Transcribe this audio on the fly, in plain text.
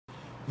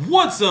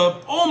What's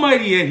up?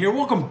 Almighty Ed here.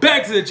 Welcome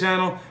back to the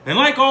channel. And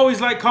like always,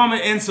 like,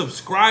 comment, and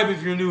subscribe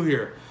if you're new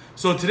here.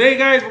 So today,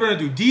 guys, we're going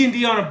to do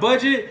D&D on a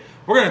budget.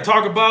 We're going to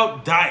talk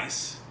about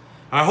dice.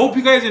 I hope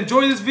you guys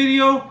enjoy this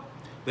video.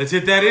 Let's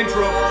hit that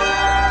intro.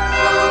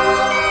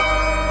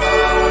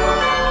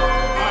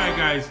 Alright,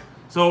 guys.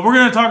 So we're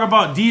going to talk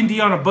about D&D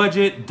on a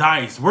budget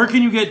dice. Where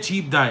can you get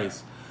cheap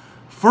dice?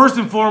 First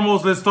and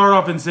foremost, let's start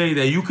off and say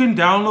that you can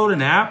download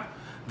an app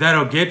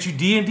that'll get you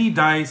D&D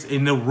dice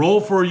and they'll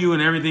roll for you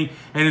and everything,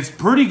 and it's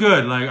pretty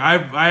good. Like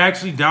I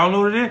actually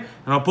downloaded it,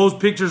 and I'll post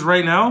pictures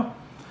right now.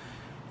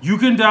 You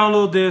can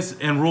download this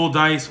and roll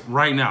dice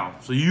right now,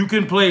 so you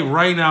can play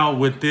right now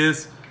with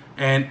this,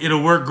 and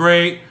it'll work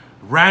great.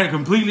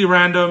 Completely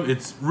random.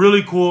 It's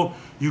really cool.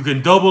 You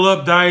can double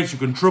up dice, you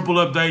can triple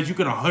up dice, you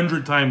can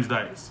 100 times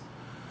dice.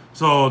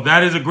 So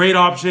that is a great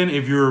option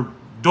if you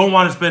don't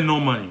want to spend no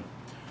money.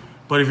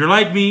 But if you're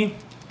like me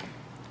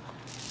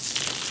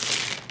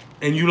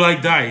and you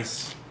like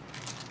dice,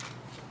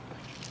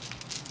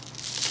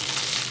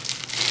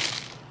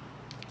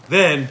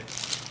 then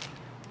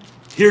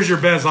here's your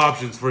best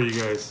options for you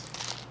guys.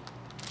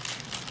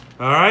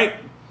 Alright?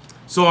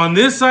 So on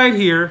this side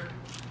here,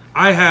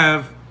 I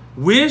have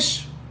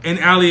Wish and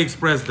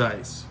AliExpress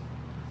dice.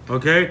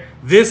 Okay?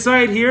 This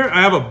side here,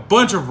 I have a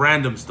bunch of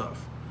random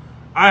stuff.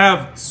 I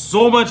have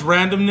so much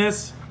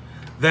randomness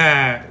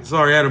that,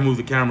 sorry, I had to move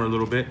the camera a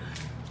little bit,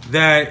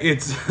 that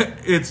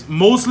it's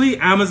mostly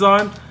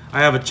Amazon. I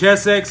have a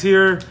Chess X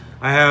here.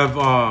 I have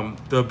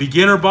the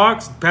beginner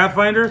box,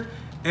 Pathfinder,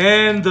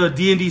 and the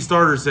D&D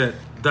starter set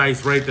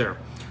dice right there.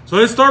 So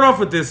let's start off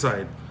with this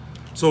side.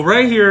 So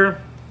right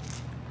here,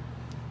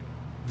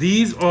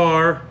 these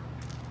are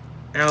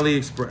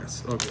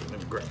AliExpress. Okay, let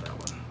me grab that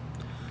one.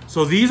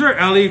 So these are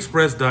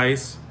AliExpress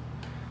dice,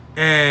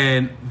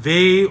 and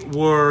they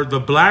were the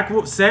black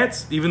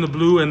sets, even the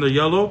blue and the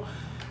yellow.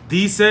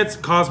 These sets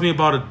cost me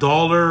about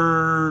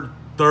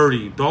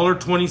 $1.30,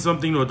 $1.20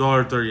 something to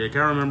 $1.30. I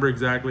can't remember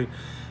exactly.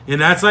 And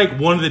that's like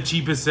one of the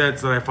cheapest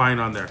sets that I find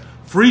on there.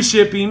 Free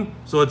shipping,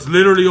 so it's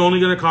literally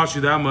only gonna cost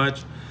you that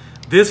much.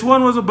 This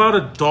one was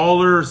about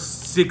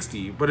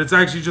 $1.60, but it's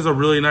actually just a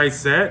really nice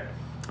set.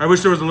 I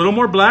wish there was a little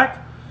more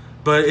black,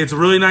 but it's a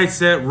really nice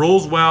set,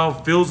 rolls well,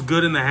 feels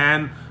good in the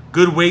hand,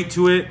 good weight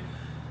to it.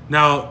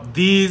 Now,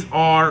 these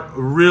are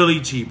really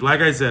cheap.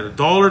 Like I said,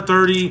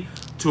 $1.30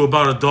 to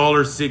about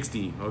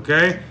 $1.60,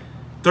 okay?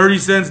 30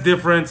 cents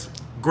difference,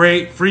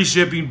 great, free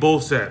shipping,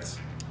 both sets.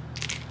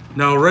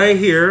 Now right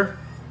here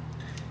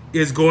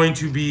is going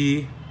to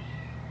be,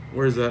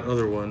 where's that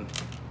other one?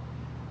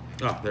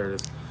 Oh, there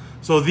it is.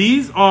 So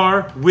these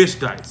are Wish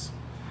dice.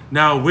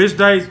 Now Wish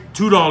dice,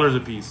 $2 a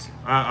piece.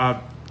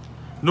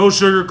 No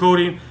sugar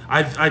coating.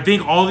 I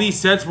think all these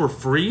sets were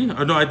free.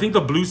 No, I think the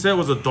blue set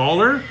was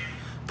 $1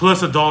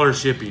 plus $1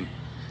 shipping.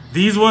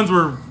 These ones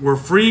were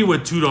free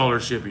with $2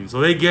 shipping, so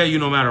they get you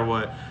no matter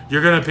what.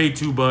 You're gonna pay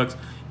 $2,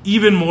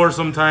 even more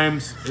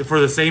sometimes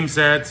for the same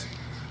sets,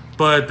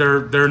 but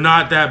they're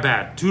not that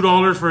bad.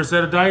 $2 for a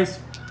set of dice,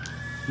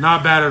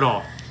 not bad at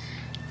all.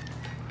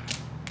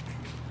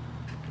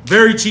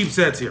 Very cheap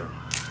sets here.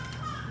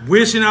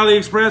 Wish and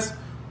AliExpress,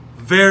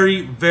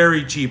 very,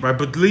 very cheap. I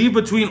believe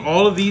between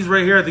all of these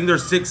right here, I think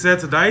there's 6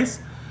 sets of dice.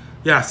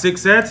 Yeah,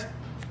 6 sets.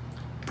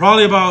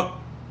 Probably about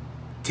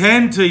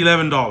 $10 to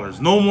 $11,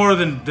 no more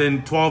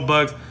than 12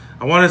 bucks.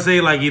 I want to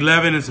say like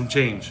 11 and some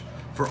change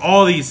for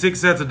all these 6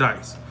 sets of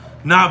dice.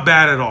 Not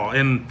bad at all.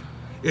 And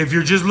if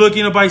you're just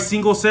looking to buy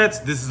single sets,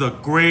 this is a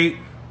great,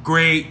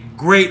 great,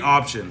 great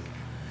option.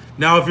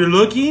 Now, if you're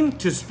looking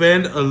to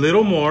spend a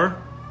little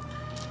more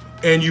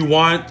and you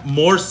want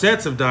more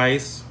sets of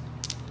dice,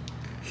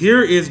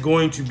 here is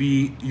going to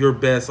be your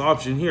best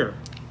option here.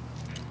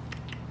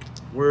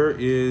 Where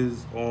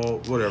is all,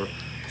 whatever.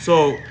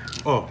 So,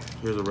 oh,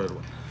 here's a red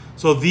one.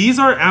 So these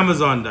are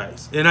Amazon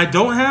dice, and I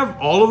don't have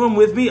all of them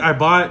with me. I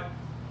bought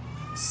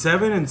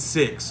 7 and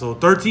 6, so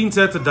 13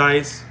 sets of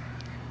dice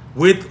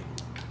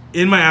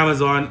in my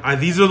Amazon.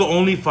 These are the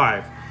only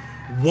 5.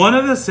 One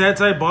of the sets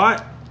I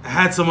bought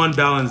had some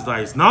unbalanced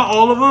dice. Not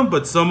all of them,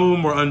 but some of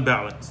them were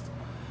unbalanced,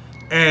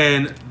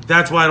 and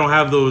that's why I don't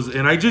have those.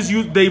 And I just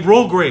use, they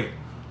roll great.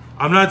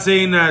 I'm not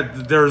saying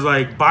that there's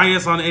like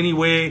bias on any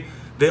way.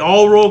 They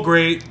all roll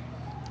great,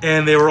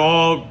 and they were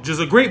all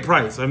just a great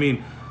price. I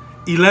mean,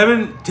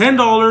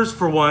 $10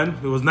 for one.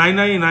 It was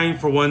 $9.99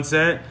 for one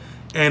set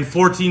and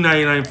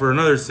 $14.99 for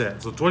another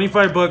set. So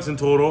 25 bucks in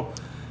total.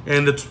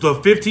 And the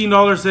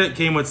 $15 set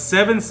came with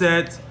 7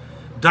 sets,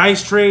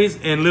 dice trays,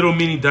 and little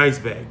mini dice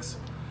bags.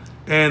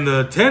 And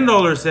the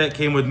 $10 set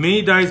came with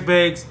mini dice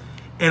bags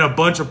and a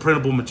bunch of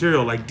printable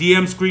material, like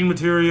DM screen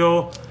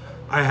material.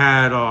 I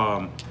had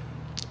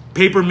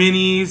paper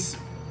minis,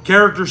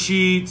 character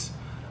sheets,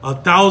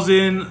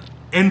 1,000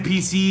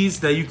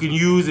 NPCs that you can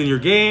use in your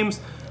games.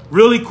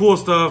 Really cool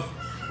stuff.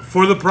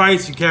 For the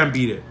price, you can't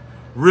beat it.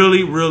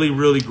 Really, really,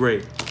 really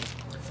great.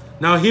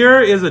 Now here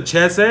is a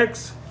Chess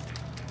X.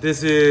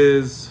 This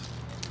is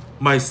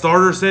my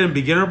starter set and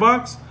beginner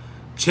box.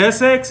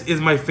 Chess X is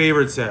my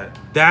favorite set.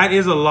 That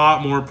is a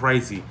lot more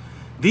pricey.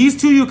 These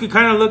two you could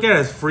kind of look at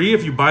as free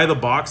if you buy the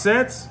box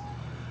sets.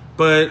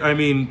 But, I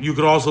mean, you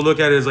could also look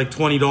at it as like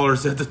 $20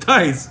 sets of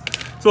dice.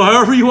 So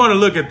however you want to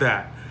look at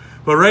that.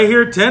 But right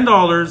here,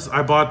 $10,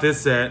 I bought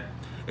this set.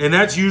 And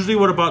that's usually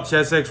what about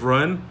ChessX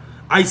run.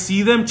 I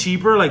see them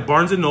cheaper, like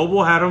Barnes &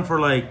 Noble had them for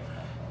like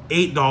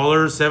 $8,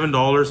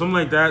 $7, something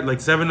like that. Like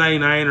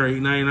 $7.99 or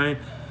 $8.99.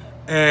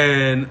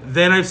 And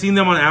then I've seen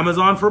them on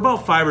Amazon for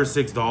about $5 or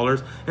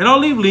 $6. And I'll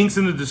leave links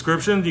in the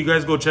description. You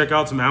guys go check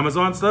out some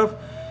Amazon stuff.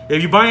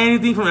 If you buy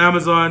anything from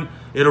Amazon,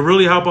 it'll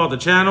really help out the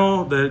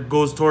channel. That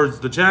goes towards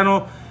the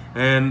channel.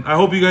 And I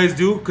hope you guys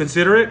do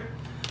consider it.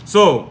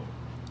 So,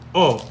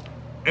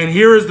 and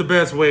here is the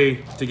best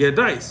way to get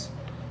dice.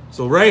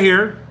 So right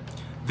here,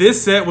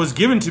 this set was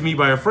given to me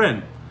by a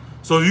friend.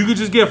 So if you could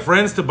just get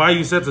friends to buy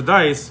you sets of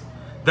dice,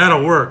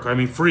 that'll work. I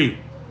mean, free.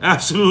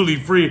 Absolutely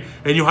free.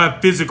 And you'll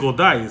have physical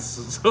dice.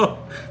 So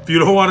if you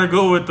don't want to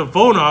go with the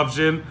phone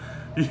option,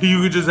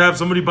 you could just have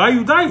somebody buy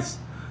you dice.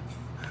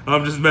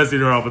 I'm just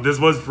messing around, but this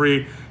was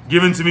free.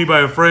 Given to me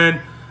by a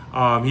friend.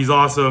 He's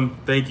awesome.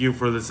 Thank you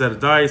for the set of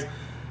dice.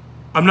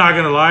 I'm not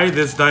going to lie.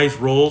 This dice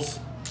rolls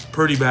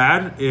pretty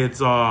bad. It's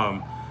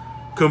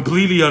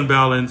completely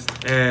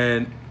unbalanced.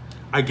 And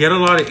I get a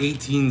lot of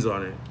 18s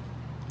on it.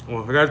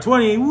 Well, I got a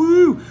 20.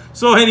 Woo!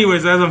 So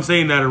anyways, as I'm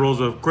saying that, it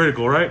rolls a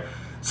critical, right?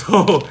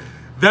 So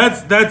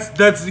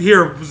that's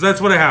here.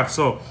 That's what I have.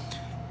 So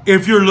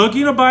if you're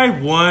looking to buy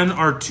 1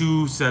 or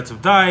 2 sets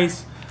of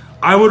dice,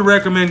 I would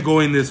recommend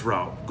going this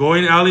route.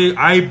 Going Ali,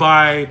 I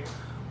buy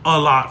a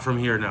lot from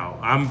here now.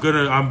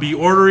 I'm be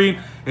ordering,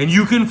 and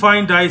you can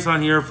find dice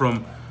on here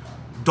from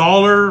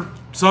 $1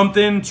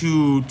 something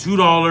to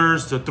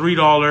 $2 to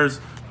 $3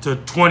 to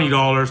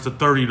 $20 to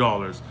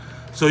 $30.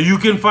 So you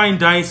can find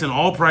dice in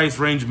all price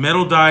range,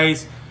 metal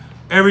dice,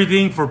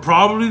 everything. For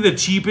probably the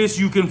cheapest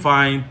you can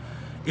find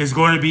is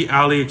going to be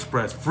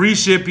AliExpress. Free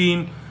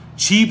shipping,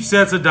 cheap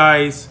sets of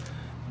dice.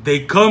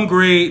 They come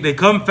great, they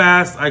come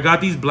fast. I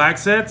got these black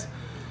sets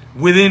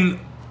within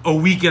a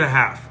week and a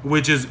half,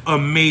 which is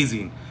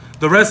amazing.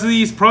 The rest of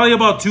these, probably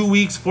about 2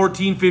 weeks,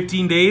 14,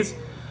 15 days.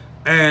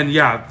 And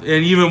yeah,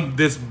 and even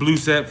this blue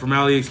set from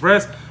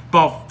AliExpress,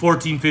 about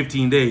 14,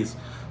 15 days.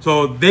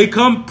 So they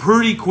come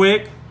pretty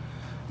quick.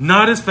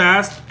 Not as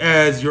fast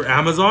as your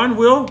Amazon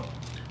will.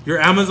 Your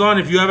Amazon,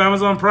 if you have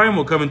Amazon Prime,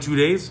 will come in 2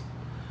 days.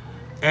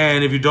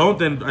 And if you don't,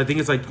 then I think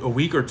it's like a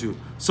week or 2.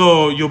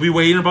 So you'll be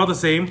waiting about the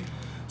same.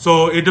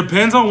 So it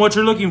depends on what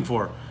you're looking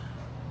for.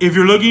 If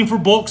you're looking for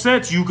bulk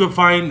sets, you can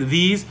find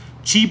these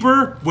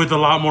cheaper with a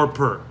lot more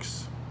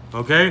perks.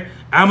 Okay?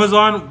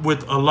 Amazon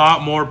with a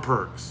lot more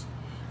perks.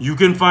 You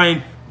can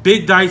find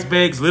big dice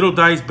bags, little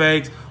dice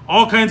bags,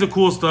 all kinds of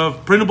cool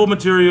stuff, printable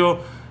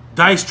material,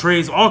 dice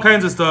trays, all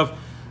kinds of stuff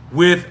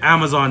with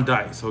Amazon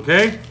dice,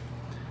 okay?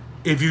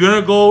 If you're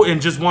gonna go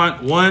and just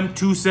want 1,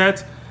 2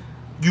 sets,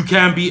 you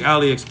can beat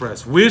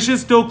AliExpress. Wish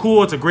is still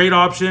cool, it's a great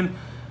option.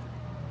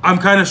 I'm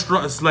kind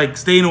of like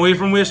staying away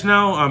from Wish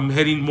now. I'm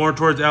heading more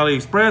towards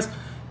AliExpress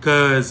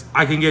because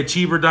I can get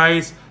cheaper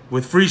dice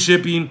with free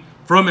shipping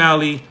from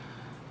Ali.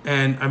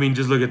 And I mean,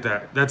 just look at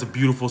that. That's a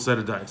beautiful set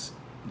of dice.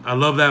 I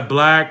love that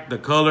black, the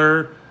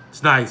color.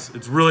 It's nice,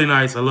 it's really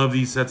nice. I love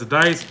these sets of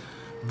dice.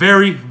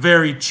 Very,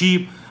 very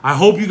cheap. I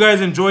hope you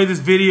guys enjoyed this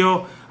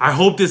video. I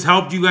hope this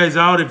helped you guys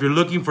out if you're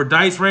looking for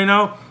dice right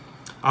now.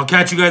 I'll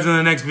catch you guys in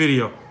the next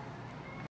video.